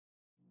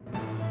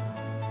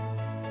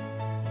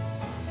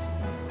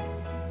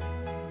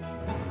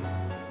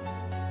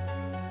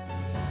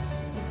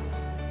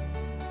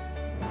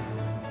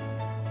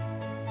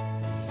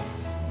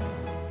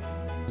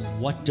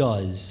what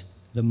does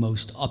the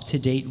most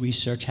up-to-date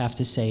research have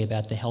to say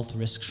about the health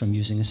risks from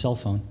using a cell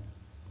phone?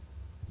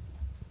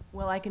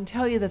 Well, I can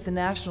tell you that the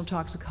National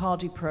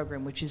Toxicology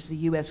Program, which is the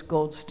US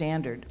gold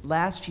standard,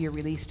 last year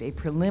released a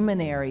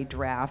preliminary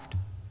draft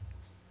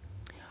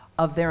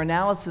of their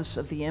analysis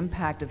of the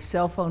impact of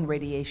cell phone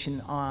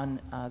radiation on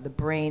the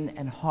brain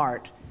and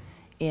heart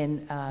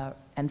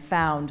and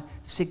found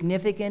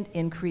significant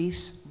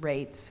increased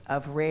rates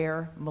of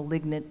rare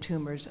malignant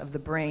tumors of the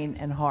brain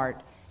and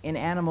heart in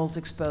animals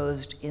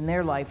exposed in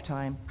their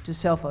lifetime to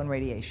cell phone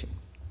radiation.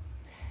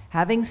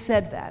 Having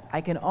said that, I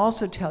can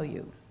also tell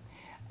you,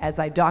 as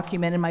I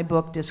document in my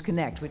book,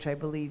 Disconnect, which I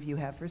believe you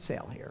have for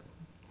sale here,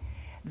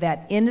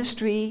 that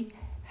industry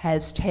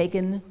has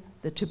taken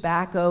the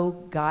tobacco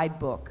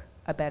guidebook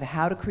about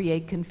how to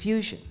create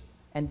confusion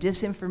and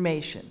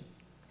disinformation,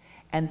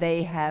 and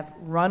they have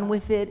run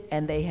with it,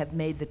 and they have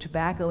made the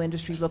tobacco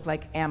industry look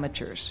like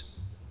amateurs.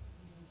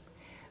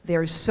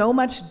 There is so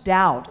much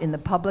doubt in the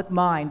public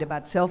mind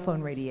about cell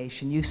phone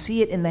radiation. You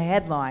see it in the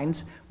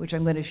headlines, which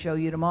I'm going to show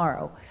you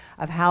tomorrow,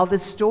 of how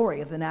this story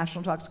of the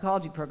National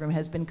Toxicology Program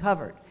has been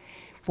covered.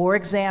 For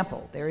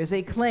example, there is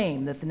a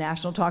claim that the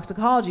National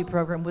Toxicology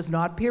Program was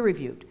not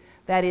peer-reviewed.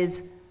 That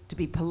is, to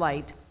be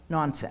polite,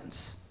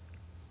 nonsense.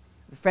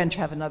 The French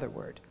have another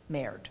word,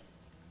 merde.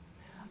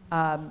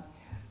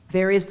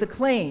 There is the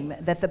claim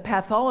that the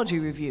pathology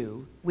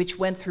review, which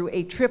went through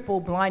a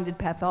triple-blinded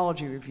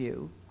pathology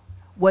review,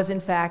 was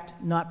in fact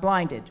not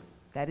blinded.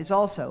 That is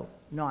also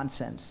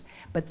nonsense.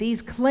 But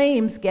these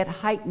claims get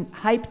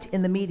hyped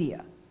in the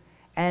media.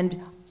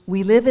 And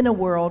we live in a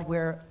world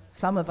where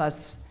some of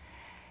us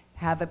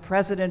have a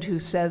president who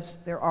says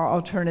there are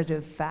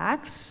alternative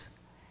facts.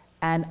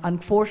 And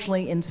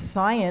unfortunately, in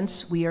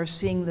science, we are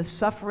seeing the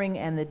suffering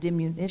and the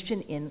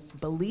diminution in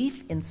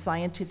belief in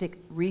scientific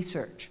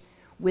research,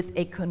 with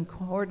a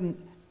concordant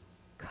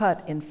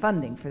cut in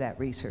funding for that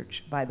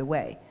research, by the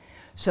way.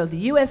 So the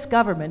US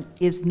government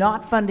is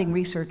not funding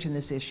research in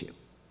this issue.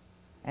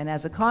 And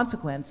as a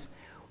consequence,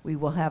 we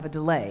will have a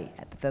delay.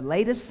 The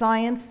latest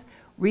science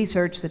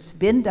research that's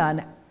been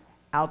done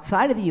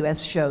outside of the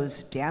US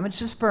shows damage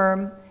to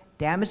sperm,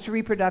 damage to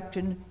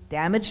reproduction,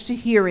 damage to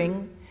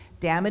hearing,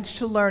 damage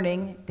to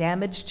learning,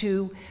 damage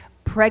to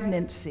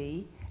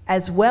pregnancy,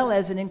 as well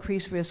as an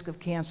increased risk of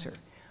cancer.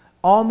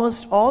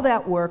 Almost all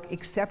that work,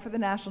 except for the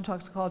National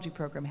Toxicology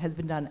Program, has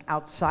been done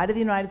outside of the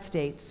United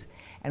States,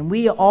 and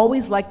we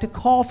always like to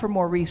call for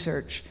more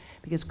research,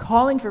 because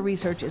calling for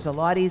research is a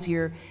lot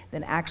easier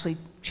than actually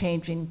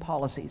changing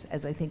policies,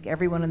 as I think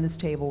everyone on this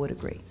table would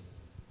agree.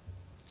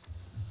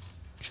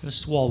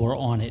 Just while we're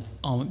on it,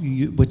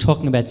 we're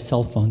talking about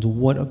cell phones.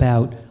 What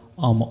about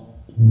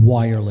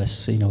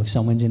wireless? You know, if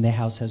someone's in their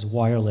house has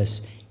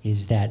wireless,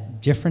 is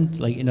that different?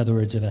 Like, in other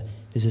words,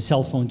 there's a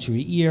cell phone to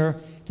your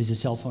ear, there's a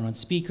cell phone on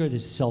speaker,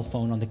 there's a cell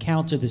phone on the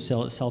counter, there's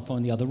a cell phone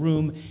in the other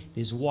room,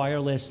 there's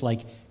wireless.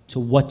 Like, to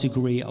what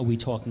degree are we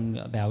talking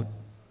about?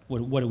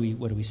 What are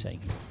we saying?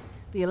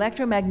 The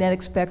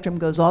electromagnetic spectrum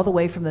goes all the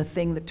way from the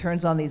thing that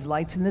turns on these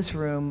lights in this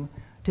room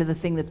to the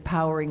thing that's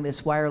powering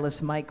this wireless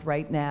mic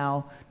right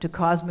now, to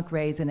cosmic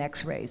rays and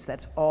X-rays.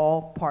 That's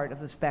all part of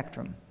the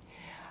spectrum.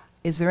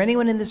 Is there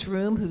anyone in this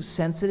room who's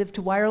sensitive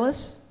to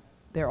wireless?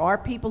 There are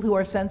people who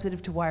are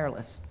sensitive to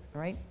wireless,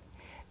 right?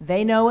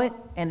 They know it,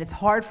 and it's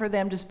hard for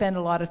them to spend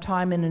a lot of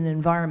time in an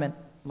environment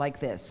like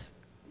this.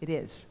 It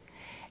is.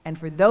 And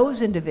for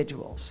those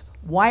individuals,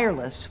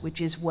 wireless,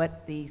 which is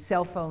what the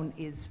cell phone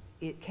is,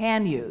 it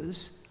can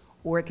use,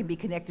 or it can be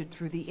connected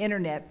through the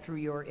internet, through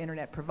your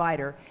internet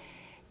provider,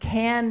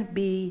 can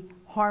be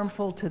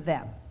harmful to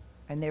them.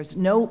 And there's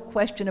no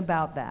question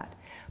about that.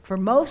 For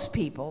most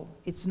people,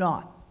 it's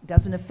not. It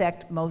doesn't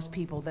affect most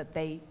people that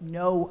they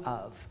know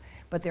of.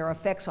 But there are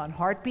effects on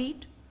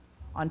heartbeat,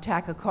 on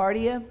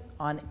tachycardia,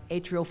 on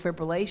atrial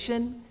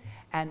fibrillation,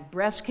 and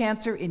breast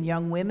cancer in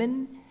young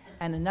women,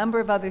 and a number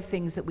of other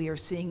things that we are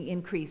seeing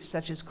increase,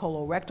 such as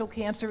colorectal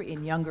cancer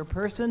in younger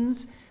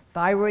persons,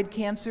 thyroid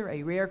cancer,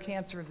 a rare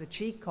cancer of the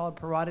cheek called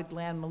parotid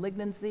gland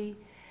malignancy,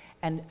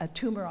 and a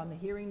tumor on the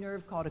hearing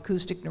nerve called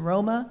acoustic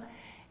neuroma.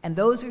 And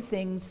those are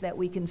things that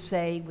we can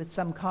say with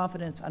some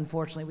confidence.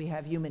 Unfortunately, we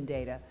have human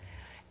data.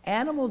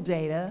 Animal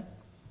data,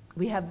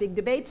 we have big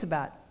debates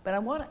about, but I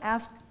want to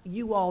ask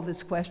you all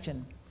this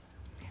question.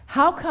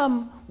 How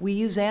come we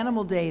use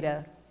animal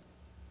data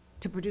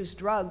to produce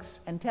drugs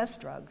and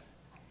test drugs,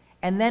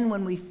 and then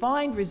when we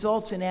find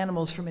results in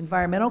animals from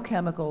environmental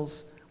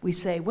chemicals, we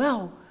say,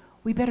 well,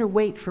 we better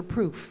wait for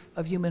proof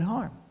of human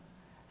harm?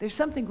 There's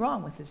something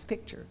wrong with this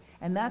picture.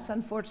 And that's,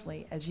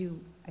 unfortunately, as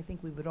I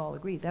think we would all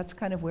agree, that's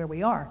kind of where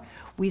we are.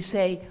 We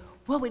say,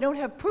 well, we don't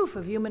have proof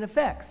of human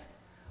effects.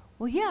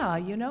 Well, yeah,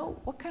 you know,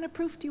 what kind of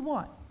proof do you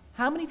want?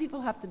 How many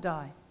people have to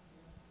die?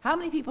 How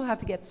many people have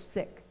to get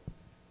sick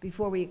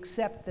before we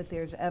accept that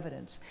there's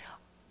evidence?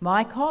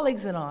 My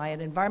colleagues and I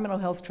at Environmental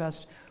Health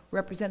Trust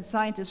represent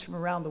scientists from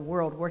around the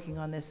world working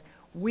on this.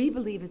 We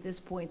believe at this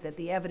point that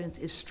the evidence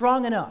is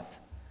strong enough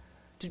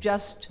to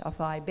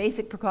justify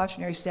basic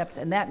precautionary steps,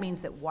 and that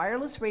means that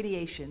wireless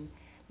radiation,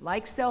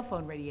 like cell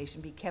phone radiation,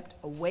 be kept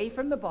away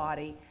from the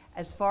body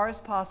as far as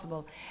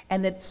possible,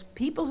 and that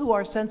people who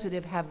are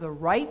sensitive have the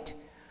right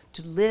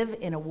to live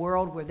in a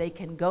world where they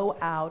can go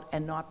out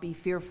and not be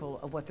fearful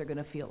of what they're going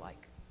to feel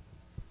like.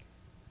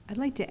 I'd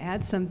like to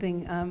add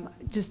something,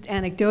 just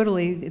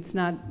anecdotally, it's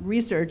not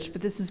research,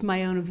 but this is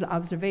my own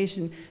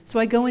observation. So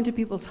I go into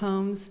people's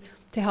homes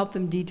to help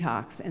them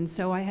detox, and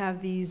so I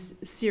have these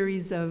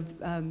series of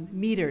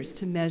meters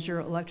to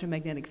measure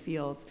electromagnetic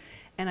fields.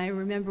 And I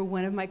remember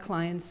one of my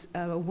clients,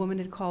 a woman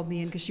had called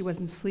me in because she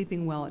wasn't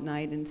sleeping well at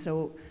night, and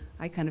so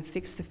I kind of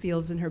fixed the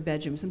fields in her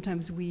bedroom.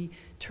 Sometimes we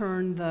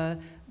turn the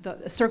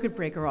circuit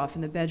breaker off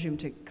in the bedroom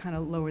to kind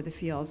of lower the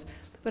fields.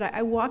 But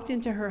I walked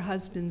into her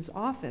husband's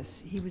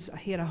office.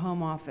 He had a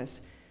home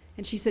office.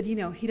 And she said, you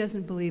know, he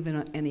doesn't believe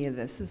in any of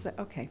this. It's like,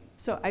 okay.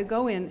 So I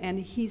go in, and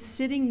he's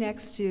sitting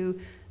next to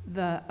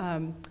the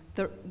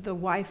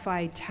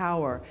Wi-Fi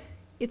tower.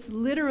 It's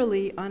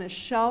literally on a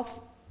shelf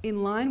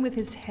in line with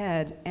his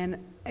head.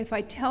 And if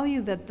I tell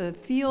you that the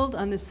field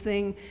on this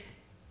thing,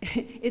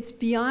 it's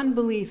beyond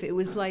belief. It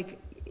was like,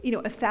 you know,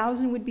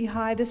 1,000 would be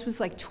high. This was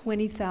like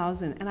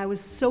 20,000. And I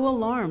was so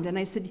alarmed. And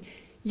I said,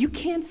 you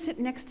can't sit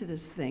next to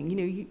this thing. You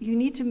know, you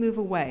need to move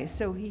away.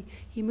 So he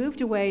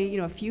moved away, you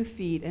know, a few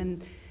feet.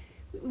 And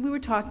we were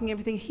talking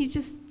everything. He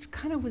just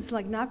kind of was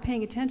like not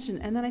paying attention.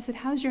 And then I said,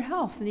 how's your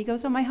health? And he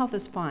goes, oh, my health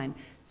is fine.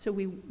 So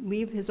we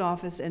leave his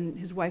office, and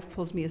his wife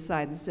pulls me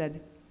aside and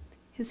said,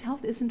 his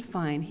health isn't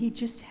fine. He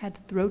just had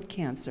throat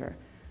cancer.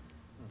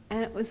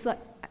 And it was like,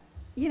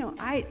 you know,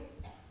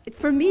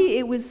 for me,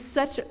 it was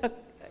such a,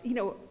 you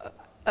know,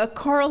 a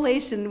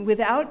correlation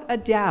without a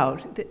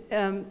doubt. That,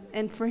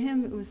 and for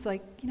him, it was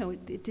like, you know,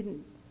 it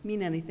didn't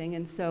mean anything.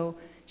 And so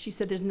she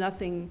said there's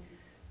nothing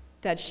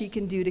that she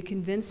can do to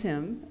convince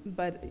him,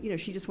 but, you know,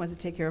 she just wants to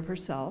take care of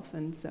herself.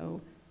 And so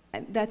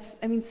that's,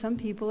 I mean, some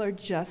people are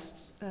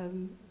just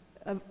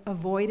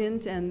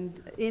avoidant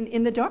and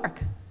in the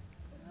dark.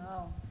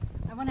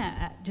 I want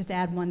to just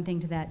add one thing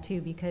to that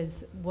too,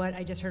 because what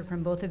I just heard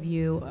from both of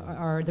you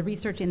are the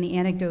research and the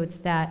anecdotes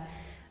that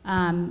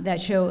that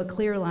show a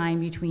clear line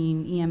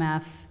between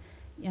EMF,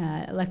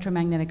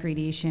 electromagnetic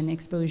radiation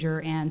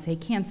exposure, and say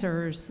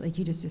cancers, like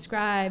you just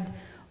described,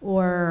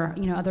 or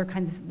you know other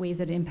kinds of ways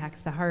that it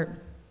impacts the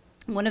heart.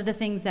 One of the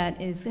things that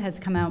has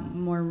come out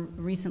more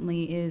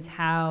recently is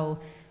how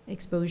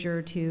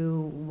exposure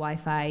to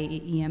Wi-Fi,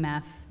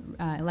 EMF,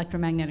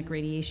 electromagnetic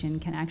radiation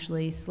can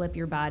actually slip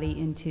your body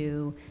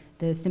into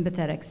the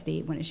sympathetic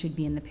state when it should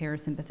be in the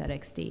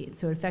parasympathetic state.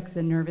 So it affects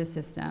the nervous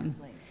system.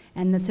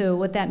 And so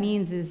what that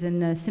means is in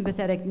the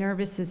sympathetic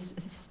nervous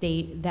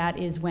state, that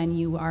is when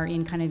you are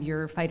in kind of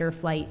your fight or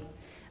flight,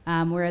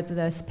 whereas the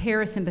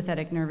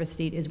parasympathetic nervous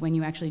state is when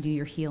you actually do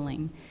your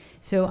healing.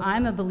 So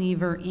I'm a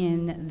believer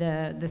in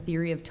the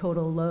theory of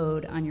total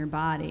load on your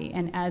body.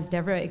 And as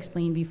Deborah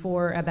explained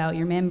before about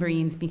your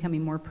membranes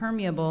becoming more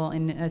permeable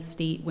in a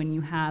state when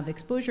you have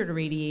exposure to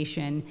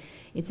radiation,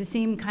 it's the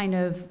same kind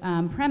of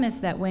premise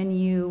that when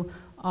you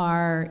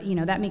are, you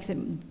know, that makes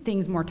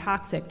things more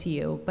toxic to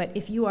you. But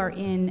if you are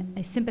in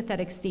a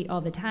sympathetic state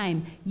all the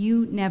time,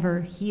 you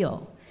never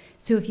heal.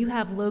 So if you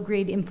have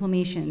low-grade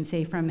inflammation,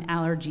 say from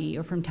allergy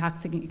or from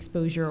toxic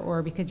exposure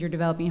or because you're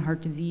developing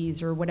heart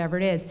disease or whatever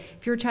it is,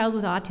 if you're a child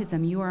with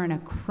autism, you are in a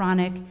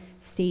chronic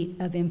state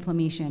of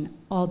inflammation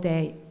all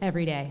day,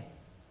 every day.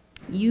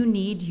 You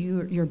need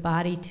your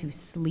body to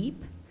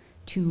sleep,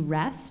 to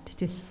rest,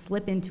 to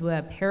slip into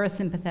a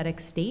parasympathetic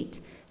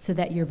state so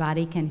that your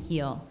body can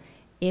heal.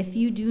 If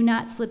you do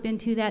not slip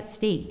into that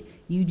state,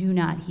 you do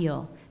not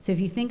heal. So if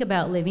you think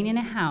about living in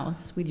a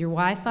house with your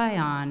Wi-Fi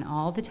on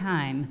all the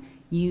time,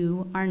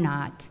 you are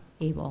not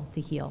able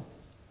to heal.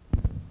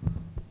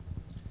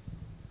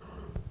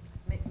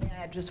 May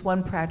I add just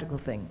one practical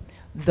thing?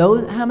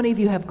 How many of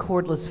you have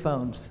cordless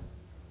phones?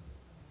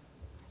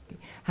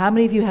 How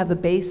many of you have the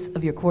base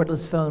of your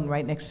cordless phone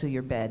right next to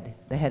your bed,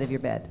 the head of your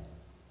bed?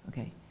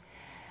 Okay.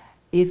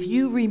 If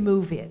you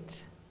remove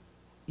it,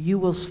 you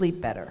will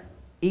sleep better.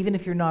 Even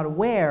if you're not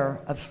aware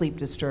of sleep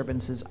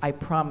disturbances, I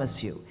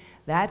promise you.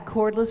 That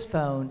cordless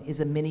phone is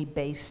a mini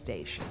base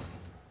station,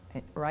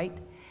 right?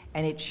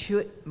 And it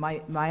should,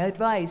 my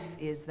advice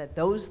is that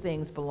those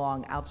things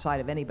belong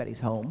outside of anybody's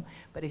home.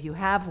 But if you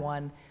have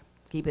one,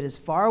 keep it as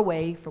far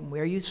away from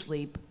where you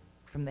sleep,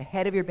 from the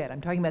head of your bed.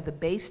 I'm talking about the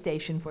base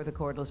station for the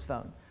cordless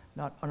phone,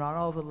 not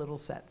all the little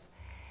sets.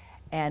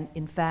 And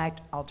in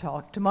fact, I'll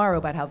talk tomorrow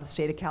about how the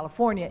state of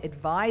California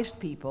advised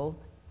people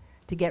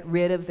to get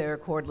rid of their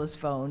cordless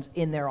phones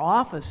in their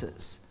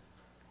offices.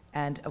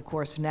 And of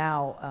course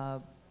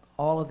now,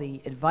 all of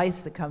the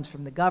advice that comes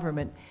from the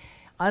government,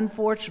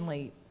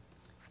 unfortunately,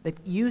 that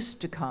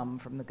used to come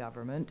from the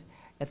government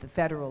at the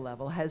federal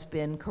level has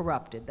been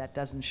corrupted. That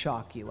doesn't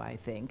shock you, I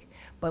think.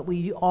 But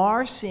we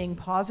are seeing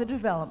positive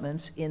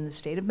developments in the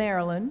state of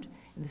Maryland,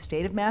 in the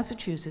state of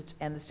Massachusetts,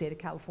 and the state of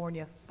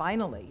California,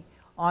 finally,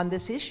 on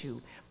this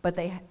issue. But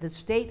the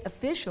state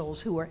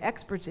officials who are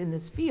experts in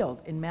this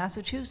field in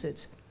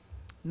Massachusetts,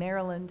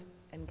 Maryland,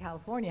 and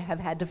California have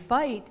had to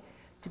fight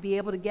to be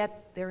able to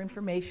get their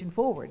information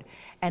forward.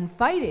 And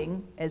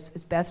fighting, as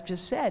Beth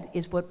just said,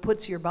 is what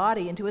puts your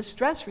body into a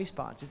stress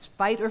response. It's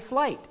fight or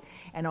flight.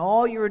 and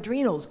all your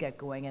adrenals get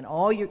going, and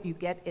all you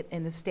get it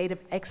in a state of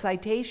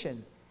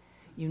excitation.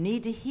 You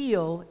need to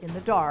heal in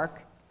the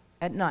dark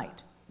at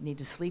night. You need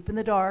to sleep in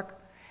the dark,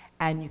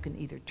 and you can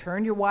either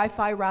turn your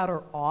Wi-Fi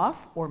router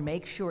off or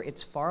make sure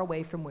it's far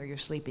away from where you're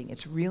sleeping.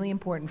 It's really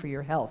important for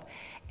your health.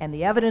 And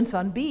the evidence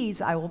on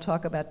bees I will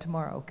talk about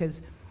tomorrow,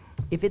 because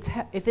if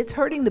it's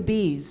hurting the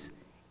bees,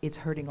 it's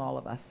hurting all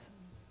of us.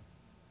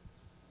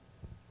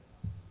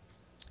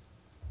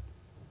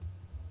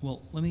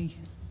 Well, let me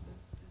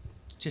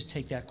just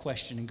take that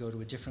question and go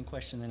to a different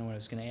question than what I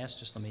was going to ask.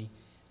 Just let me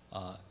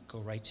go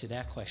right to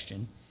that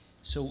question.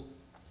 So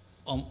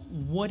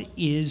what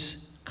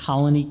is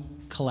colony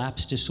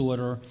collapse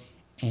disorder,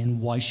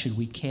 and why should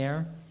we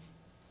care?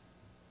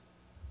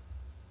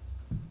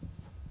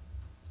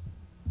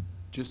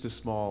 Just a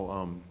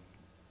small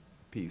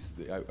piece.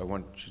 I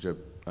want you to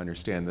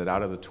understand that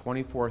out of the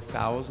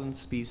 24,000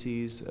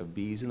 species of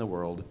bees in the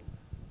world,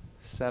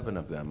 7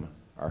 of them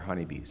are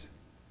honeybees.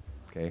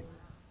 Okay?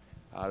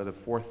 Out of the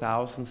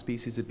 4,000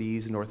 species of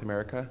bees in North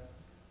America,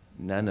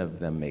 none of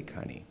them make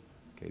honey.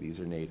 Okay, these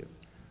are native.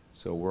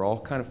 So we're all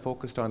kind of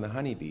focused on the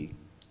honeybee.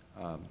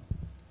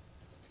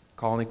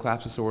 Colony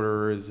collapse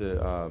disorder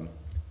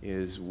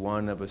is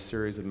one of a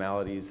series of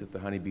maladies that the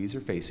honeybees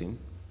are facing,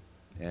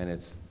 and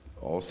it's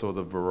also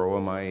the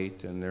varroa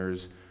mite, and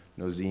there's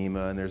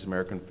nosema, and there's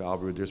American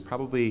foulbrood. There's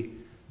probably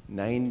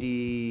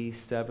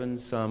 97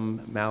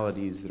 some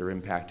maladies that are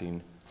impacting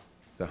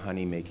the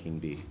honey-making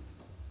bee.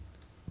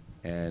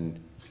 And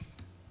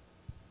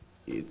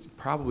it's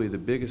probably the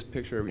biggest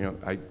picture, you know,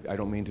 I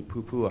don't mean to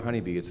poo-poo a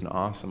honeybee. It's an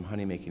awesome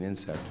honey-making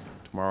insect.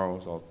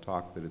 Tomorrow I'll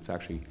talk that it's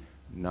actually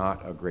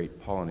not a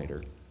great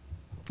pollinator.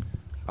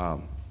 But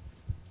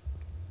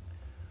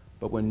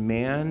when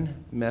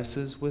man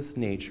messes with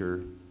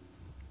nature,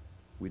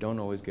 we don't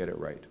always get it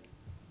right.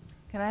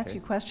 Can I ask you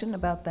a question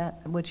about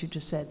that, what you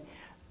just said?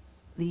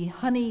 The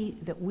honey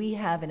that we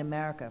have in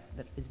America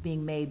that is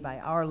being made by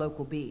our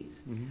local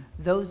bees,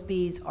 those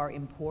bees are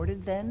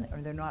imported then,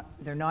 or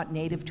they're not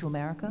native to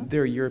America?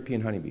 They're a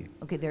European honeybee.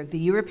 Okay, they're the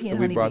European So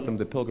we honeybee. brought them,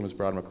 the Pilgrims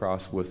brought them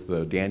across with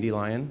the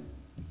dandelion.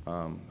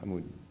 I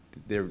mean,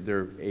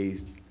 they're a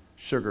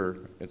sugar,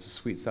 it's a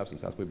sweet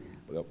substance.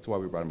 That's why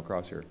we brought them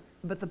across here.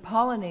 But the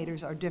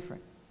pollinators are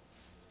different.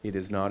 It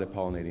is not a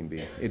pollinating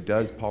bee. It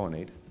does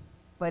pollinate.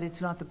 But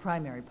it's not the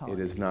primary pollinator. It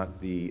is not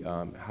the,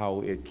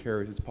 how it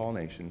carries its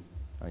pollination.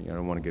 I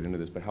don't want to get into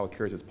this, but how it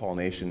carries its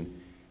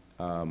pollination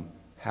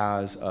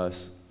has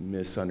us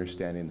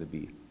misunderstanding the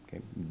bee.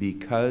 Okay?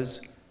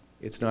 Because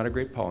it's not a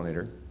great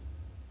pollinator,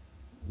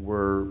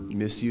 we're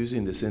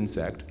misusing this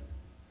insect.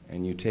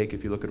 And you take,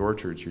 if you look at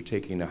orchards, you're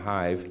taking a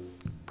hive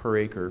per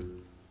acre,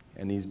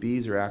 and these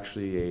bees are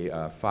actually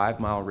a 5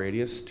 mile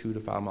radius, 2 to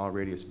 5 mile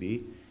radius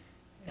bee.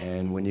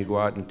 And when you go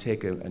out and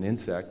take an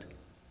insect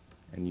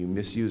and you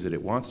misuse it,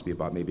 it wants to be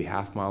about maybe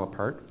half mile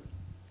apart.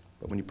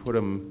 But when you put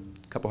them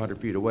a couple hundred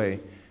feet away,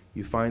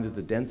 you find that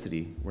the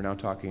density, we're now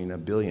talking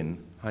 1 billion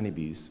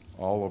honeybees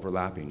all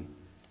overlapping,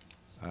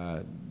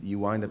 you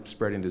wind up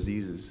spreading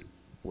diseases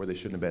where they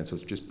shouldn't have been. So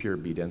it's just pure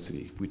bee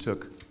density. If we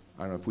took,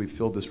 I don't know, if we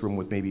filled this room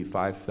with maybe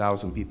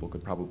 5,000 people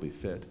could probably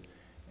fit,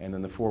 and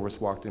then the 4 of us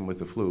walked in with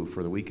the flu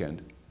for the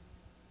weekend,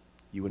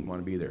 you wouldn't want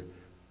to be there.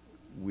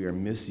 We are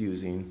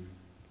misusing,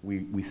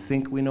 we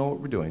think we know what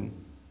we're doing.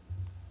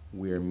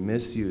 We are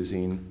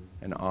misusing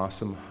an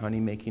awesome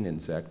honey-making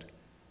insect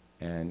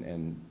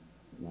and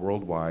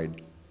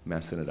worldwide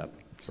messing it up.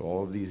 So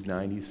all of these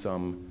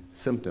 90-some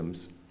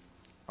symptoms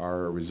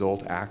are a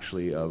result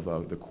actually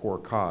of the core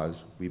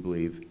cause, we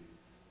believe,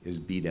 is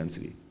bee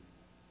density.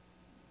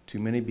 Too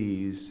many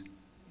bees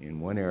in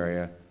one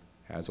area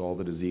has all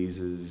the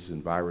diseases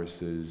and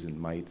viruses and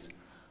mites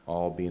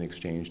all being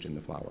exchanged in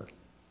the flower.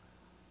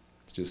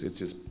 It's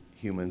just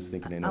humans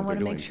thinking they know what they're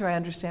doing. I want to make sure I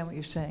understand what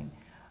you're saying.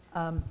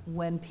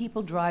 When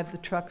people drive the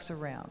trucks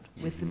around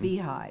with the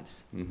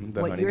beehives,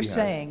 what you're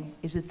saying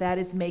is that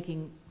is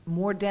making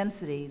more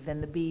density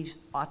than the bees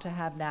ought to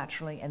have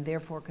naturally, and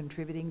therefore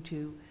contributing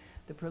to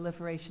the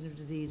proliferation of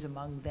disease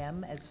among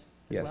them as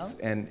well? Yes,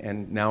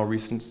 and now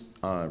recent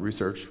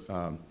research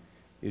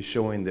is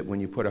showing that when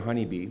you put a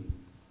honeybee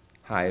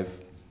hive,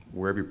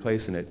 wherever you're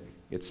placing it,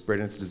 it's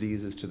spreading its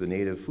diseases to the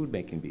native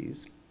food-making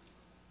bees.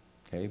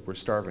 Okay, we're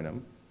starving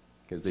them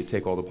because they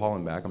take all the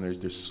pollen back. I mean,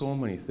 there's so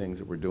many things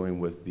that we're doing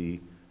with the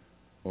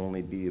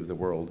only bee of the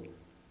world.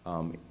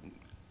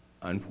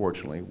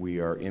 Unfortunately, we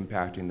are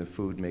impacting the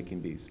food-making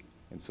bees.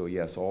 And so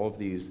yes, all of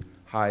these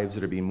hives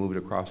that are being moved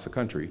across the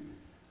country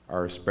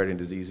are spreading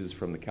diseases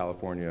from the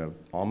California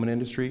almond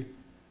industry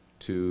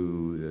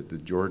to the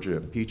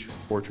Georgia peach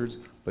orchards,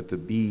 but the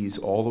bees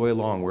all the way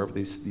along, wherever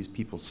these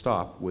people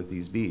stop with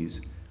these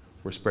bees,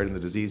 we're spreading the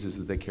diseases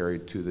that they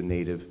carried to the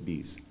native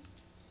bees.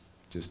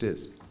 Just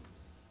is.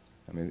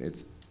 I mean,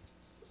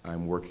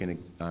 I'm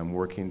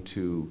working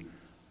to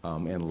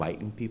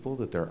enlighten people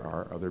that there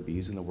are other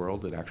bees in the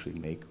world that actually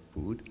make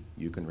food.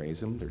 You can raise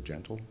them, they're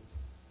gentle.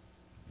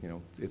 You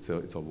know, it's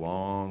a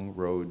long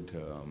road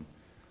to,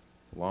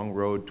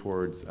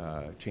 towards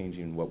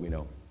changing what we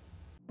know.